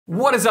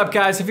What is up,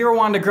 guys? If you ever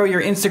wanted to grow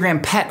your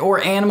Instagram pet or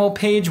animal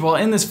page, well,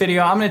 in this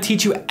video, I'm gonna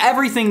teach you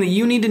everything that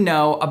you need to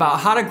know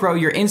about how to grow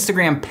your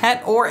Instagram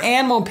pet or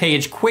animal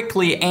page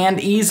quickly and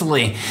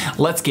easily.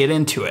 Let's get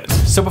into it.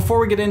 So before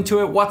we get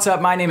into it, what's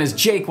up? My name is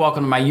Jake.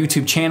 Welcome to my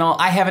YouTube channel.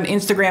 I have an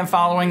Instagram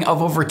following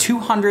of over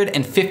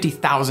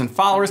 250,000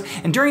 followers,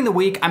 and during the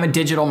week, I'm a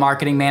digital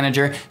marketing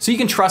manager, so you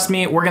can trust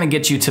me, we're gonna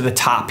get you to the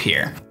top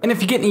here. And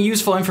if you get any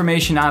useful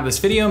information out of this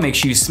video, make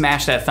sure you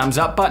smash that thumbs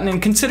up button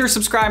and consider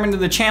subscribing to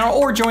the channel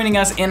or joining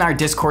us in our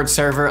Discord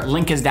server.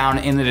 Link is down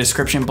in the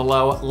description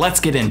below. Let's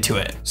get into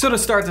it. So to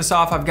start this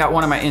off, I've got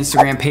one of my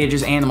Instagram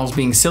pages, Animals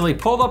Being Silly,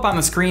 pulled up on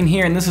the screen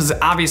here, and this is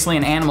obviously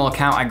an animal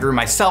account I grew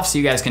myself, so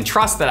you guys can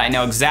trust that I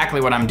know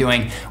exactly what I'm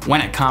doing when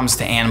it comes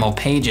to animal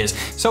pages.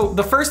 So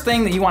the first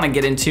thing that you want to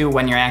get into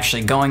when you're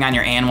actually going on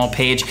your animal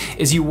page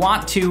is you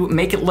want to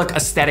make it look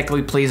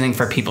aesthetically pleasing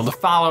for people to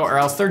follow, or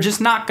else they're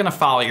just not gonna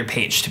follow your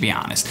page, to be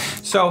honest.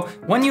 So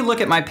when you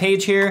look at my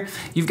page here,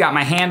 you've got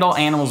my handle,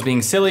 Animals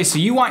Being Silly, so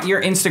you want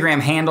your Instagram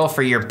handle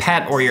for your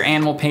pet or your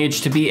animal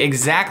page to be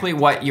exactly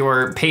what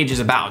your page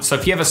is about. So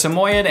if you have a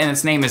Samoyed and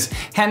its name is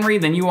Henry,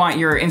 then you want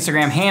your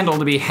Instagram handle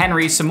to be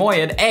Henry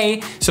Samoyed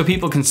A, so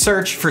people can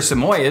search for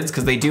Samoyeds,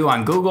 because they do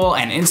on Google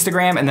and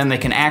Instagram, and then they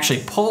can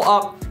actually pull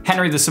up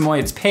Henry the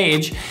Samoyed's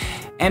page.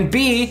 And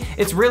B,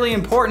 it's really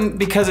important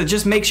because it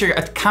just makes your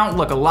account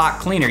look a lot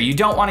cleaner. You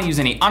don't want to use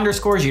any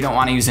underscores, you don't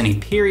want to use any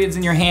periods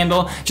in your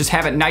handle, just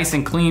have it nice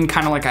and clean,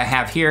 kind of like I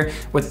have here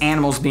with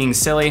Animals Being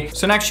Silly.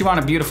 So next you want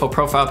a beautiful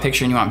profile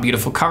picture and you want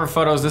beautiful cover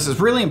photos. This is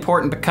really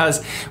important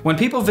because when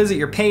people visit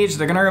your page,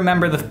 they're gonna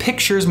remember the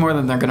pictures more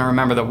than they're gonna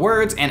remember the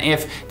words. And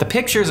if the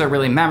pictures are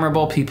really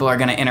memorable, people are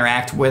gonna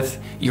interact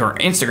with your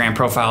Instagram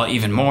profile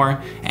even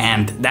more.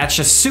 And that's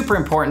just super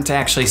important to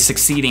actually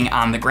succeeding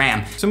on the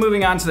gram. So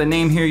moving on to the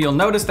name here, you'll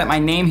notice that my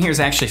name here is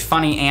actually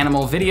Funny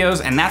Animal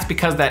Videos, and that's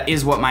because that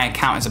is what my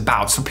account is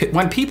about. So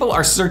when people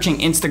are searching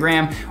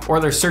Instagram or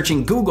they're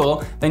searching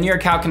Google, then your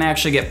account can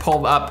actually get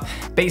pulled up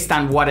based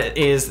on what it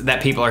is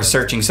that people are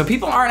searching. So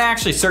people aren't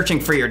actually searching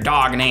for your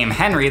dog name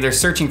Henry, they're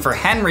searching for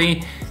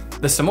Henry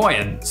the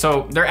Samoyed.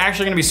 So they're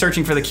actually gonna be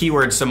searching for the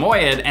keyword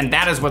Samoyed, and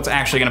that is what's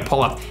actually gonna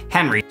pull up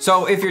Henry.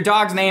 So if your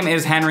dog's name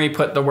is Henry,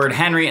 put the word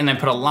Henry and then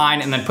put a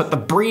line and then put the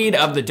breed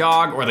of the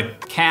dog or the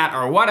cat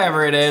or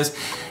whatever it is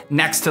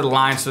next to the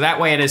line, so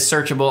that way it is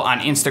searchable on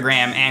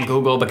Instagram and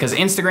Google, because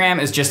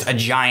Instagram is just a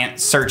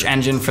giant search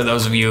engine for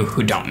those of you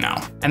who don't know.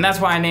 And that's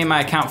why I named my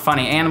account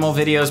Funny Animal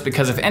Videos,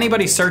 because if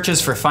anybody searches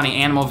for funny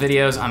animal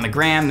videos on the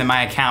gram, then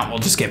my account will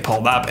just get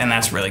pulled up, and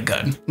that's really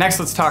good. Next,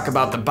 let's talk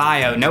about the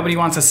bio. Nobody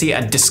wants to see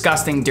a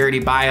disgusting, dirty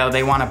bio.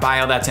 They want a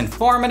bio that's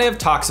informative,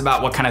 talks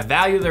about what kind of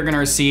value they're gonna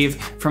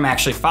receive from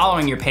actually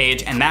following your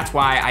page, and that's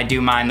why I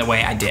do mine the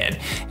way I did.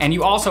 And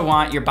you also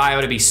want your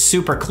bio to be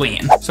super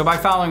clean. So by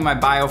following my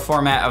bio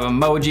format of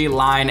emoji,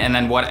 line, and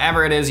then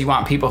whatever it is you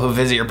want people who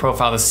visit your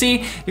profile to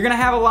see, you're gonna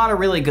have a lot of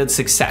really good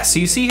success. So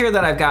you see here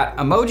that I've got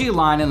emoji,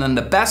 line, and then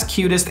the best,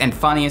 cutest, and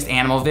funniest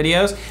animal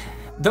videos.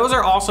 Those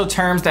are also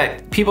terms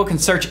that people can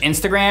search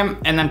Instagram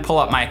and then pull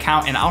up my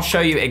account, and I'll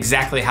show you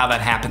exactly how that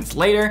happens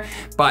later.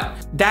 But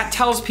that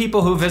tells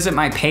people who visit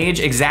my page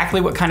exactly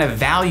what kind of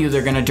value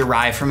they're gonna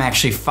derive from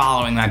actually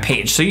following my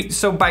page.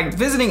 So by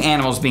visiting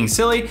Animals Being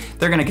Silly,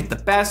 they're gonna get the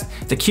best,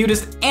 the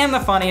cutest, and the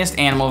funniest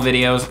animal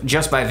videos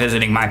just by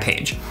visiting my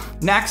page.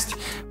 Next,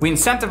 we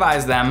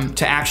incentivize them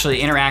to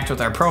actually interact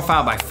with our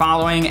profile by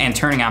following and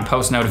turning on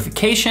post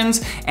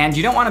notifications. And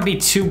you don't wanna be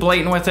too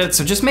blatant with it,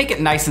 so just make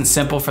it nice and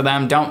simple for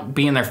them. Don't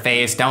be in their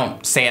face,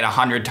 don't say it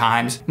 100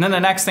 times. And then the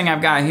next thing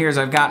I've got here is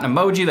I've got an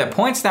emoji that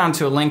points down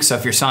to a link, so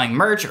if you're selling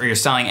merch or you're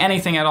selling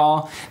anything at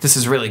all, this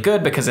is really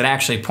good because it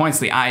actually points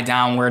the eye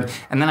downward.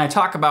 And then I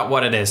talk about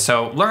what it is.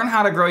 So learn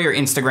how to grow your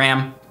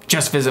Instagram.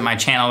 Just visit my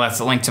channel, that's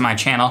the link to my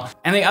channel.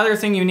 And the other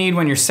thing you need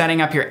when you're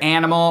setting up your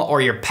animal or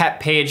your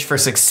pet page for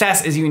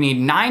success is you need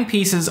 9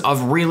 pieces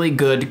of really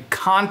good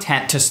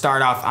content to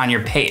start off on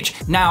your page.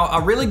 Now,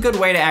 a really good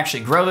way to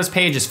actually grow this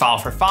page is follow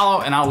for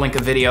follow, and I'll link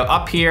a video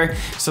up here,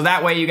 so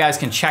that way you guys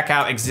can check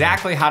out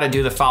exactly how to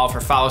do the follow for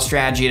follow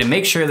strategy to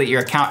make sure that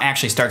your account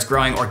actually starts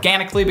growing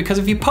organically, because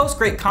if you post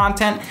great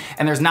content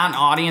and there's not an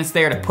audience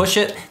there to push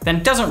it, then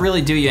it doesn't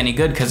really do you any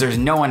good because there's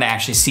no one to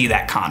actually see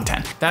that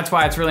content. That's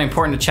why it's really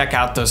important to check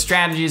out those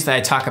strategies that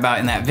I talk about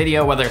in that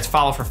video, whether it's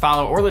follow for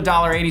follow or the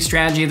 $1.80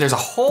 strategy. There's a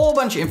whole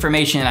bunch of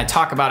information and I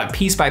talk about it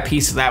piece by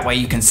piece, so that way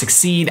you can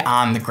succeed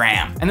on the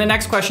gram. And the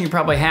next question you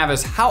probably have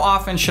is, how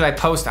often should I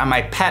post on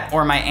my pet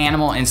or my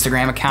animal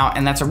Instagram account?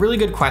 And that's a really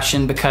good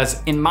question,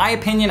 because in my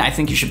opinion, I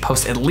think you should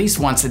post at least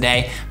once a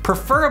day,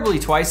 preferably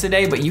twice a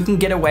day, but you can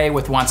get away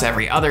with once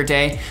every other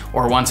day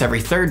or once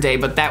every third day,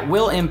 but that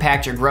will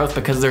impact your growth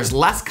because there's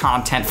less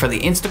content for the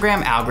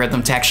Instagram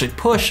algorithm to actually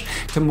push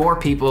to more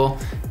people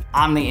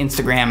on the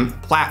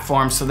Instagram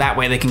platform, so that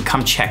way they can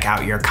come check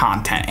out your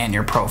content and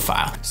your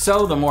profile.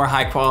 So the more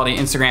high quality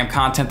Instagram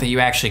content that you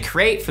actually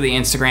create for the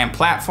Instagram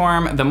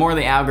platform, the more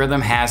the algorithm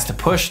has to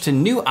push to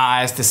new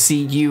eyes to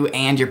see you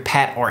and your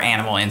pet or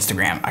animal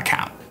Instagram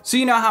account. So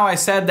you know how I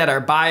said that our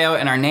bio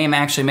and our name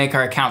actually make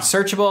our account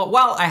searchable?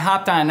 Well, I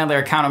hopped on another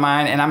account of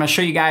mine and I'm gonna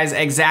show you guys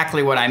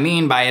exactly what I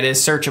mean by it is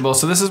searchable.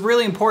 So this is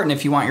really important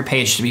if you want your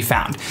page to be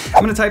found.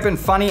 I'm gonna type in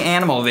funny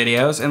animal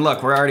videos and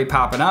look, we're already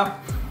popping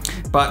up.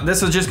 But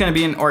this is just gonna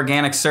be an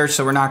organic search,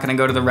 so we're not gonna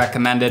go to the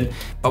recommended.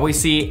 But we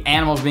see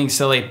animals being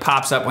silly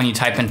pops up when you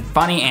type in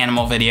funny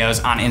animal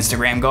videos on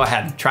Instagram. Go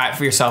ahead, try it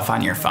for yourself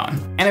on your phone.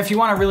 And if you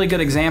want a really good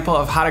example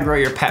of how to grow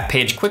your pet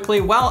page quickly,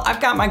 well, I've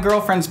got my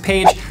girlfriend's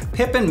page,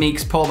 Pippin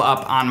Meeks, pulled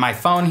up on my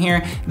phone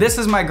here. This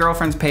is my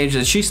girlfriend's page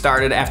that she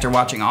started after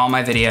watching all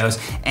my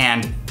videos,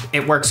 and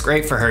it works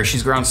great for her.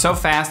 She's grown so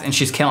fast and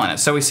she's killing it.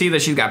 So we see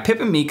that she's got Pip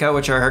and Mika,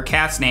 which are her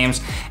cat's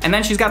names, and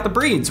then she's got the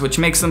breeds, which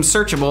makes them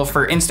searchable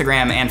for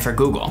Instagram and for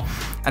Google.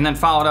 And then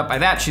followed up by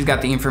that, she's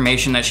got the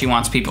information that she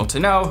wants people to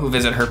know who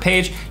visit her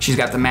page. She's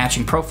got the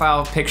matching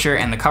profile picture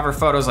and the cover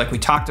photos like we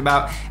talked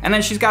about. And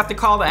then she's got the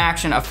call to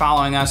action of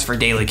following us for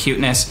daily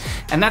cuteness.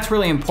 And that's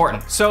really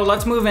important. So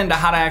let's move into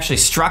how to actually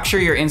structure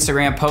your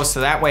Instagram post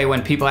so that way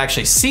when people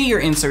actually see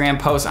your Instagram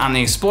post on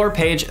the Explore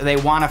page, they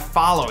wanna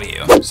follow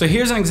you. So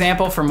here's an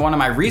example from one of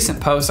my recent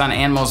posts on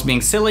animals being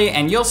silly,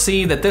 and you'll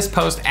see that this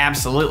post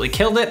absolutely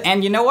killed it.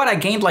 And you know what? I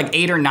gained like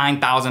 8,000 or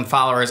 9,000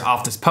 followers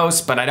off this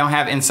post, but I don't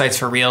have insights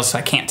for Reels, so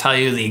I can't tell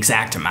you the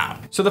exact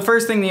amount. So the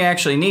first thing that you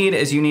actually need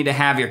is you need to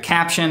have your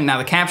caption. Now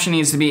the caption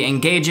needs to be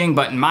engaging,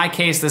 but in my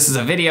case, this is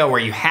a video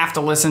where you have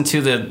to listen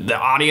to the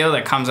audio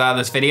that comes out of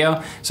this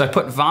video. So I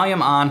put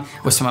volume on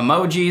with some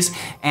emojis,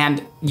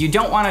 and you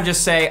don't wanna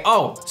just say,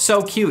 oh,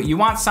 so cute. You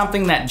want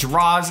something that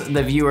draws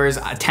the viewer's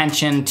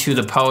attention to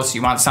the post.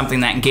 You want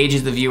something that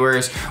engages the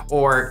viewers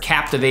or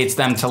captivates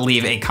them to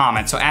leave a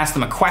comment. So ask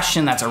them a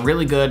question. That's a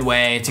really good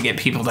way to get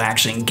people to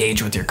actually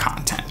engage with your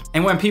content.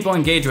 And when people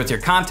engage with your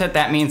content,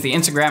 that means the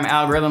Instagram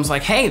algorithm's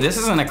like, hey, this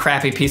isn't a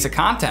crappy piece of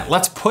content.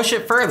 Let's push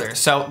it further.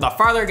 So the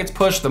farther it gets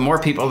pushed, the more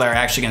people that are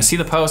actually gonna see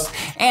the post,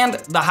 and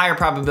the higher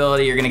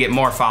probability you're gonna get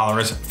more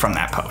followers from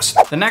that post.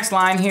 The next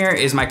line here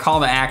is my call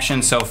to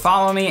action. So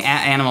follow me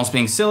at Animals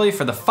Being Silly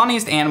for the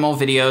funniest animal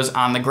videos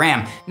on the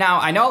gram. Now,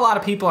 I know a lot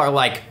of people are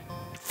like,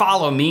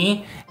 follow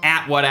me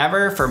at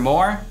whatever for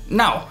more.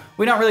 No.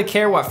 We don't really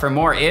care what for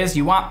more is.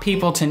 You want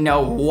people to know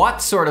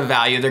what sort of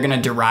value they're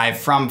gonna derive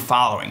from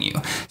following you.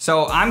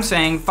 So I'm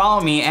saying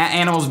follow me at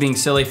Animals Being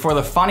Silly for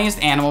the funniest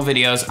animal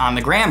videos on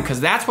the gram, because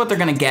that's what they're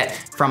gonna get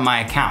from my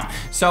account.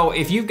 So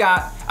if you've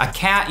got a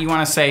cat, you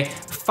wanna say,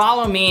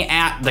 follow me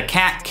at the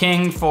Cat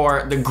King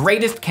for the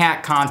greatest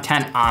cat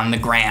content on the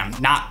gram,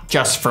 not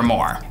just for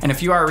more. And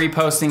if you are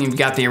reposting, you've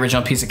got the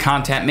original piece of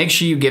content, make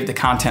sure you give the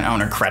content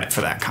owner credit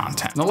for that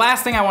content. And the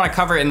last thing I wanna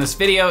cover in this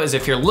video is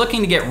if you're looking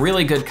to get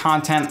really good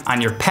content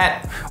on your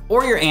pet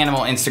or your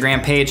animal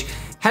Instagram page,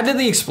 head to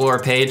the Explore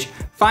page,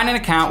 find an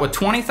account with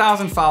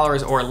 20,000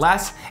 followers or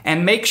less,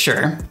 and make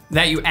sure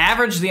that you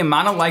average the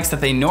amount of likes that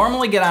they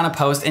normally get on a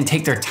post and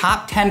take their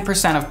top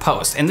 10% of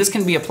posts. And this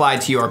can be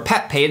applied to your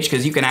pet page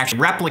because you can actually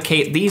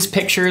replicate these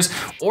pictures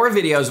or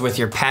videos with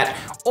your pet,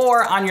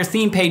 or on your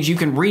theme page, you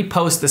can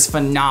repost this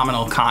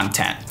phenomenal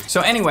content.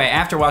 So anyway,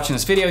 after watching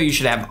this video, you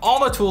should have all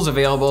the tools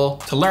available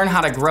to learn how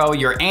to grow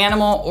your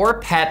animal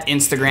or pet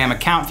Instagram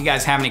account. If you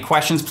guys have any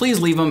questions, please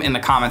leave them in the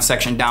comments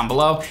section down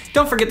below.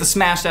 Don't forget to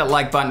smash that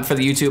like button for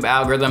the YouTube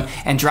algorithm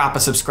and drop a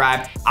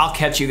subscribe. I'll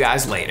catch you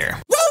guys later.